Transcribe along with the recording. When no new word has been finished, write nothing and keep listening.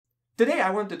Today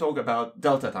I want to talk about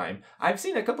DeltaTime. I've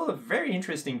seen a couple of very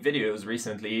interesting videos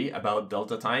recently about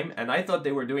DeltaTime, and I thought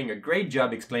they were doing a great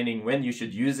job explaining when you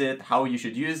should use it, how you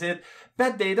should use it,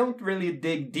 but they don't really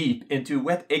dig deep into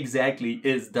what exactly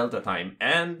is DeltaTime,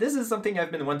 and this is something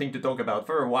I've been wanting to talk about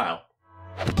for a while.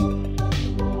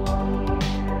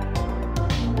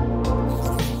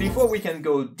 Before we can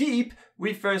go deep,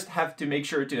 we first have to make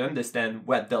sure to understand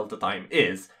what DeltaTime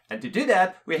is. And to do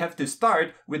that, we have to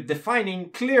start with defining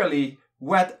clearly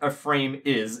what a frame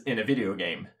is in a video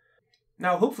game.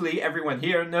 Now, hopefully everyone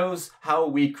here knows how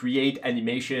we create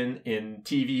animation in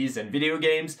TVs and video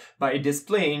games by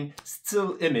displaying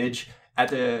still image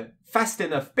at a fast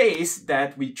enough pace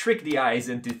that we trick the eyes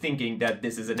into thinking that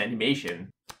this is an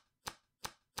animation.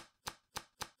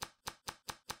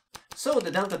 So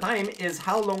the DeltaTime is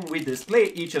how long we display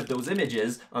each of those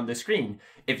images on the screen.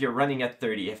 If you're running at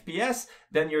 30 FPS,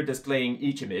 then you're displaying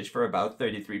each image for about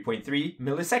 33.3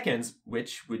 milliseconds,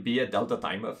 which would be a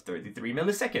DeltaTime of 33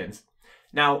 milliseconds.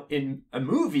 Now, in a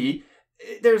movie,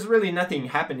 there's really nothing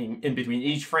happening in between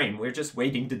each frame. We're just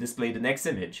waiting to display the next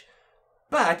image.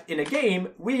 But in a game,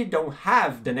 we don't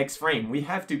have the next frame. We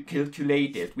have to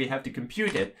calculate it. We have to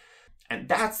compute it. And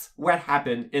that's what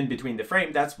happened in between the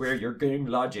frame. That's where your game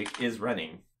logic is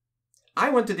running. I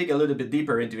want to dig a little bit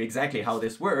deeper into exactly how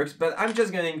this works, but I'm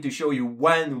just going to show you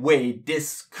one way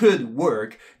this could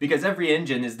work, because every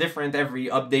engine is different, every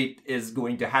update is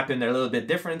going to happen a little bit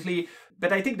differently,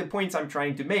 but I think the points I'm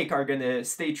trying to make are going to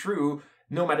stay true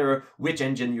no matter which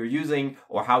engine you're using,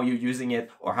 or how you're using it,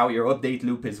 or how your update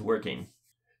loop is working.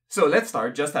 So let's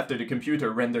start just after the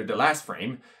computer rendered the last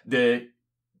frame. The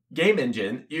game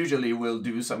engine usually will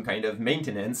do some kind of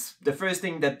maintenance. The first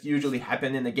thing that usually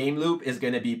happens in a game loop is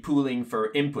going to be pooling for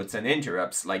inputs and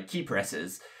interrupts, like key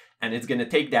presses. And it's going to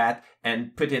take that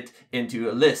and put it into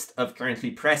a list of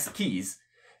currently pressed keys.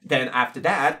 Then after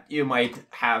that, you might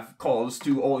have calls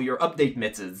to all your update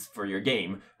methods for your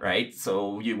game, right?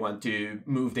 So you want to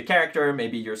move the character,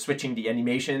 maybe you're switching the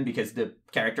animation because the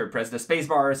character pressed the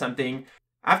spacebar or something.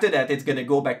 After that, it's going to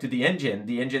go back to the engine.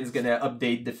 The engine's going to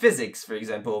update the physics, for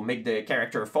example, make the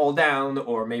character fall down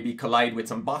or maybe collide with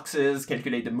some boxes,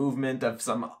 calculate the movement of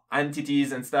some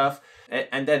entities and stuff.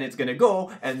 And then it's going to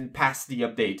go and pass the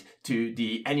update to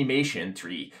the animation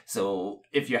tree. So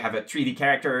if you have a 3D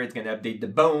character, it's going to update the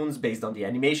bones based on the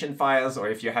animation files. Or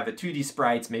if you have a 2D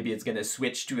sprites, maybe it's going to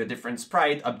switch to a different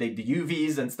sprite, update the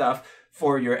UVs and stuff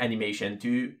for your animation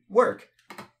to work.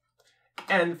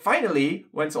 And finally,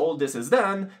 once all this is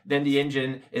done, then the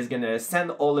engine is going to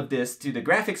send all of this to the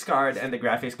graphics card, and the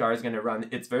graphics card is going to run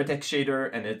its vertex shader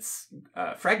and its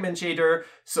fragment shader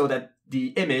so that the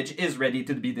image is ready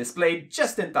to be displayed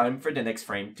just in time for the next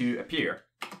frame to appear.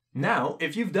 Now,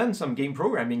 if you've done some game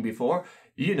programming before,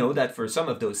 you know that for some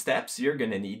of those steps, you're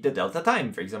going to need the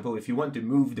DeltaTime. For example, if you want to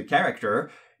move the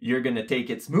character, you're going to take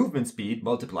its movement speed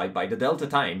multiplied by the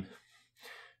DeltaTime.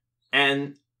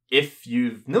 And if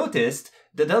you've noticed,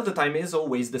 the DeltaTime is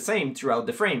always the same throughout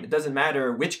the frame. It doesn't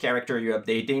matter which character you're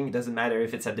updating. It doesn't matter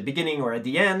if it's at the beginning or at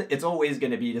the end. It's always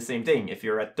going to be the same thing. If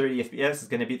you're at 30 FPS, it's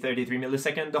going to be 33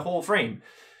 milliseconds the whole frame.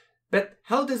 But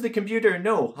how does the computer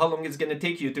know how long it's going to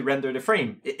take you to render the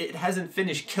frame? It hasn't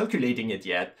finished calculating it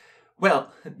yet.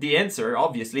 Well, the answer,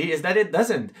 obviously, is that it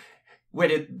doesn't. What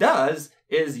it does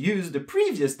is use the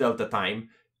previous DeltaTime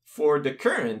for the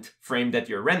current frame that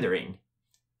you're rendering.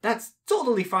 That's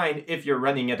totally fine if you're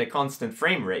running at a constant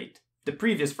frame rate. The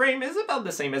previous frame is about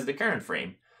the same as the current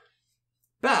frame.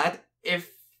 But if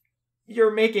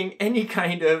you're making any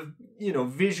kind of,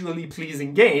 visually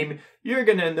pleasing game, you're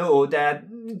gonna know that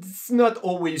it's not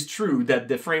always true that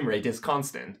the frame rate is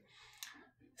constant.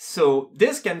 So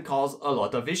this can cause a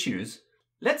lot of issues.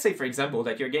 Let's say, for example,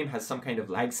 that your game has some kind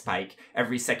of lag spike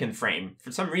every second frame.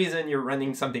 For some reason, you're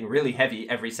running something really heavy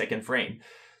every second frame.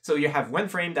 So you have one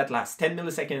frame that lasts 10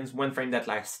 milliseconds, one frame that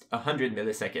lasts 100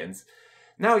 milliseconds.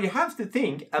 Now you have to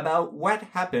think about what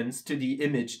happens to the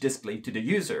image displayed to the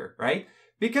user, right?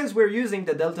 Because we're using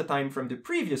the DeltaTime from the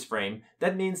previous frame,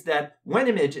 that means that one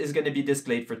image is going to be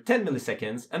displayed for 10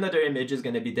 milliseconds, another image is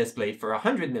going to be displayed for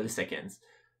 100 milliseconds.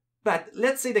 But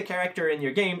let's say the character in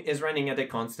your game is running at a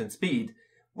constant speed.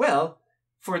 Well,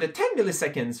 for the 10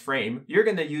 milliseconds frame, you're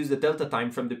going to use the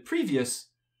DeltaTime from the previous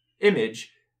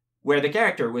image where the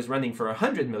character was running for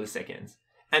 100 milliseconds.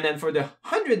 And then for the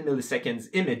 100 milliseconds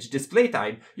image display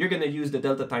time, you're going to use the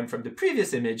DeltaTime from the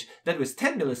previous image that was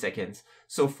 10 milliseconds.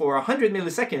 So for 100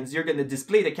 milliseconds, you're going to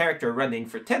display the character running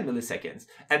for 10 milliseconds.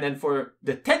 And then for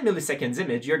the 10 milliseconds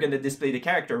image, you're going to display the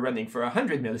character running for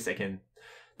 100 milliseconds.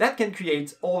 that can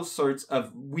create all sorts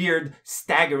of weird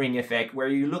staggering effect where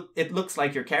it looks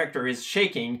like your character is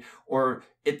shaking, or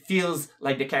it feels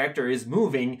like the character is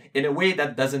moving in a way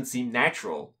that doesn't seem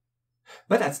natural.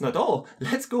 But that's not all.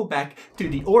 Let's go back to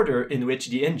the order in which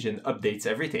the engine updates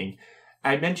everything.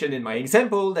 I mentioned in my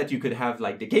example that you could have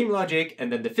like the game logic,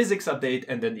 and then the physics update,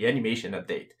 and then the animation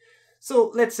update.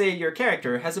 So let's say your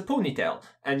character has a ponytail,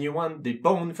 and you want the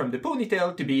bone from the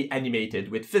ponytail to be animated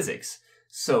with physics.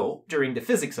 So during the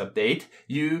physics update,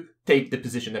 you take the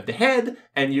position of the head,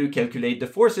 and you calculate the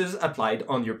forces applied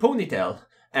on your ponytail,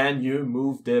 and you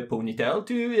move the ponytail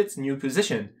to its new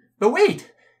position. But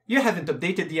wait! You haven't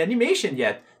updated the animation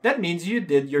yet. That means you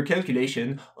did your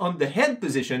calculation on the head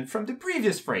position from the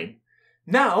previous frame.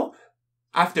 Now,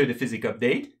 after the physics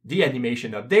update, the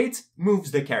animation updates,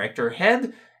 moves the character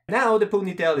head. Now the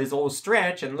ponytail is all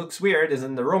stretched and looks weird, is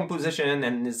in the wrong position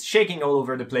and is shaking all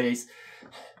over the place.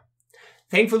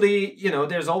 Thankfully,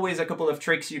 there's always a couple of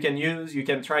tricks you can use. You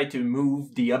can try to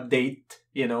move the update,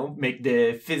 make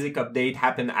the physics update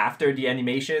happen after the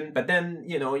animation. But then,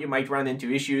 you might run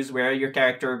into issues where your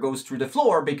character goes through the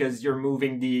floor because you're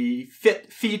moving the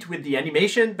feet with the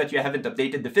animation, but you haven't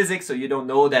updated the physics, so you don't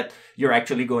know that you're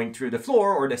actually going through the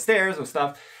floor or the stairs or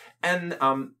stuff. And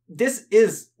this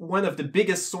is one of the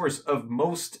biggest source of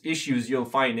most issues you'll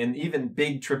find in even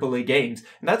big AAA games.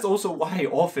 And that's also why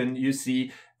often you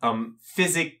see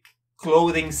physics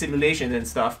clothing simulation and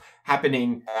stuff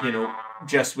happening,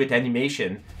 just with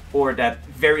animation, or that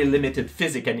very limited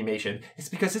physics animation. It's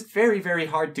because it's very, very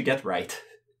hard to get right.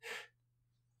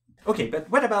 Okay, but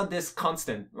what about this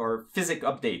constant or physics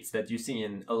updates that you see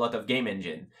in a lot of game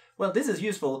engine? Well, this is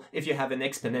useful if you have an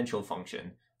exponential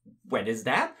function. When is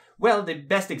that? Well, the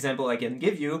best example I can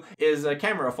give you is a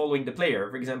camera following the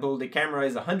player. For example, the camera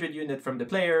is 100 units from the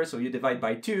player, so you divide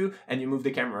by 2 and you move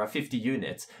the camera 50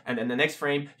 units. And then the next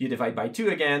frame, you divide by 2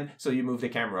 again, so you move the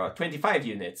camera 25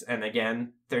 units. And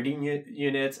again, 13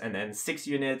 units, and then 6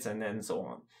 units, and then so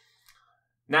on.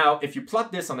 Now, if you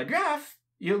plot this on a graph,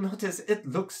 you'll notice it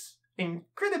looks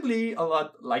incredibly a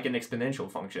lot like an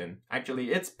exponential function.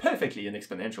 Actually, it's perfectly an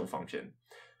exponential function.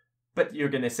 But you're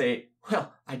going to say,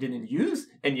 well, I didn't use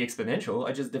any exponential,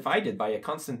 I just divided by a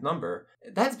constant number.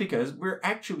 That's because we're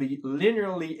actually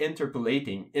linearly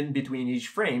interpolating in between each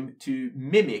frame to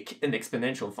mimic an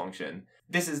exponential function.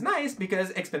 This is nice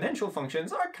because exponential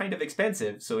functions are kind of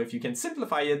expensive, so if you can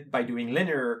simplify it by doing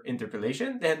linear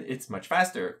interpolation, then it's much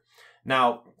faster.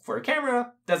 Now, for a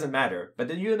camera, doesn't matter, but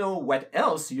do you know what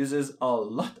else uses a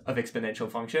lot of exponential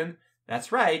function?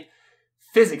 That's right,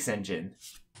 physics engine.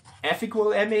 F equal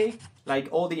ma, like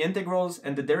all the integrals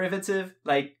and the derivative,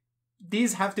 like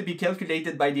these have to be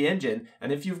calculated by the engine.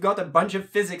 And if you've got a bunch of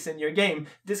physics in your game,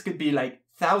 this could be like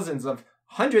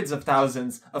hundreds of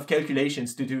thousands of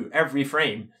calculations to do every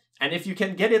frame. And if you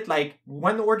can get it like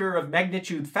 1 order of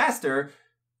magnitude faster,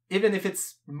 even if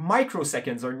it's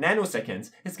microseconds or nanoseconds,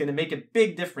 it's going to make a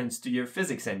big difference to your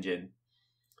physics engine.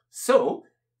 So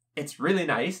it's really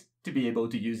nice to be able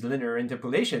to use linear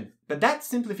interpolation, but that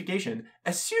simplification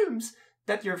assumes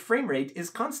that your frame rate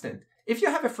is constant. If you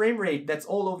have a frame rate that's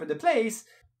all over the place,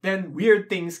 then weird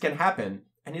things can happen,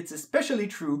 and it's especially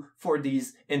true for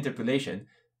these interpolation.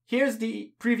 Here's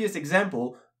the previous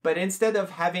example, but instead of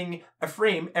having a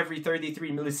frame every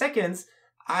 33 milliseconds,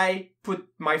 I put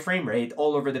my frame rate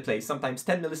all over the place, sometimes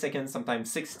 10 milliseconds,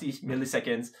 sometimes 60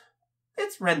 milliseconds.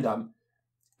 It's random.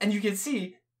 And you can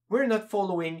see we're not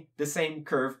following the same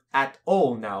curve at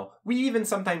all now. We even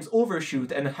sometimes overshoot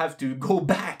and have to go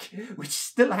back,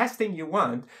 which the last thing you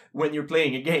want when you're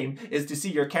playing a game is to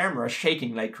see your camera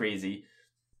shaking like crazy.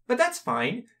 But that's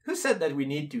fine. Who said that we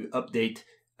need to update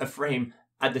a frame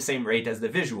at the same rate as the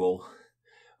visual?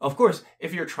 Of course,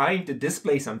 if you're trying to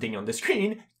display something on the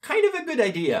screen, kind of a good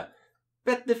idea.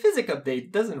 But the physics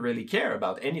update doesn't really care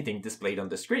about anything displayed on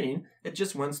the screen. It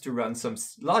just wants to run some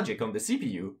logic on the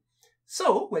CPU.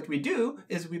 So what we do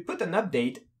is we put an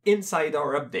update inside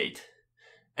our update,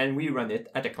 and we run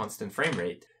it at a constant frame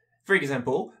rate. For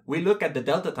example, we look at the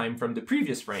delta time from the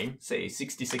previous frame, say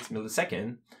 66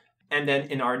 milliseconds, and then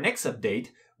in our next update,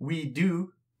 we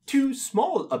do 2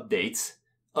 small updates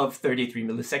of 33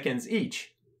 milliseconds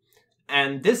each.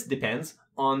 And this depends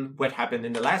on what happened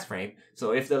in the last frame.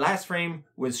 So if the last frame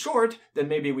was short, then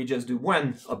maybe we just do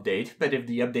 1 update, but if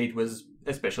the update was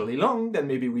especially long, then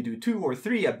maybe we do 2 or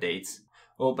 3 updates.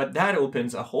 Oh, but that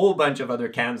opens a whole bunch of other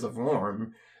cans of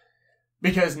worms,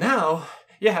 because now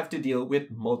you have to deal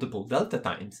with multiple delta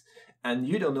times, and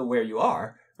you don't know where you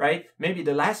are, right? Maybe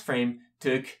the last frame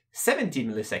took 70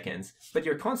 milliseconds, but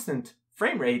your constant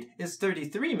frame rate is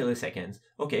 33 milliseconds.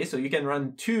 Okay, so you can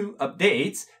run 2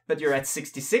 updates, but you're at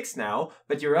 66 now,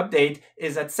 but your update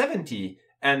is at 70.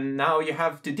 And now you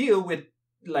have to deal with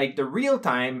like the real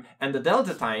time and the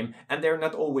delta time, and they're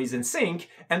not always in sync,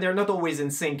 and they're not always in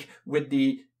sync with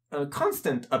the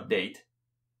constant update.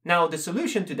 Now, the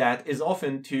solution to that is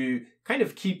often to kind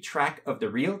of keep track of the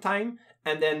real time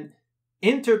and then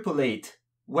interpolate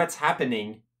what's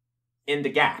happening in the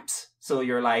gaps. So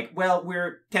you're like, well,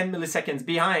 we're 10 milliseconds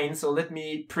behind, so let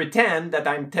me pretend that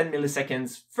I'm 10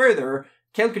 milliseconds further,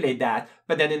 calculate that,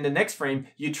 but then in the next frame,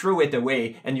 you throw it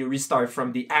away and you restart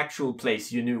from the actual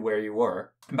place you knew where you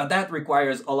were. But that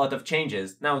requires a lot of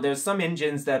changes. Now, there's some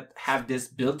engines that have this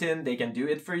built in, they can do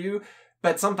it for you,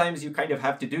 but sometimes you kind of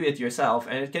have to do it yourself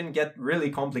and it can get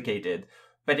really complicated.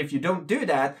 But if you don't do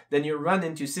that, then you run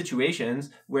into situations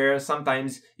where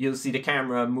sometimes you'll see the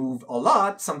camera move a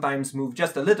lot, sometimes move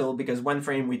just a little, because one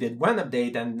frame we did 1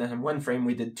 update and then one frame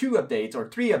we did 2 updates or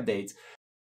 3 updates.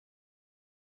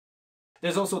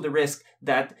 There's also the risk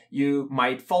that you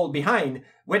might fall behind.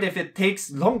 What if it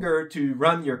takes longer to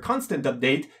run your constant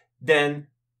update than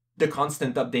the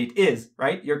constant update is,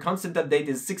 right? Your constant update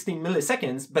is 16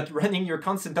 milliseconds, but running your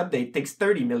constant update takes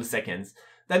 30 milliseconds.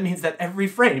 That means that every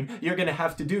frame, you're going to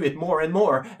have to do it more and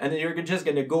more, and then you're just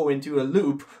going to go into a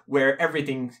loop where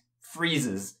everything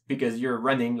freezes because you're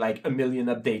running like 1 million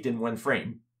updates in one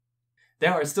frame.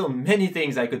 There are still many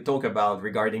things I could talk about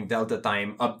regarding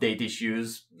DeltaTime, update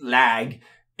issues, lag,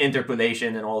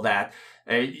 interpolation, and all that.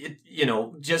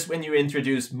 Just when you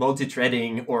introduce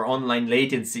multi-threading or online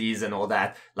latencies and all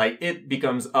that, like it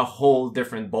becomes a whole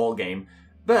different ballgame.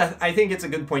 But I think it's a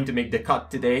good point to make the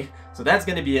cut today. So that's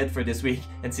going to be it for this week,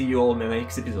 and see you all in the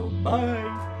next episode.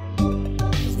 Bye!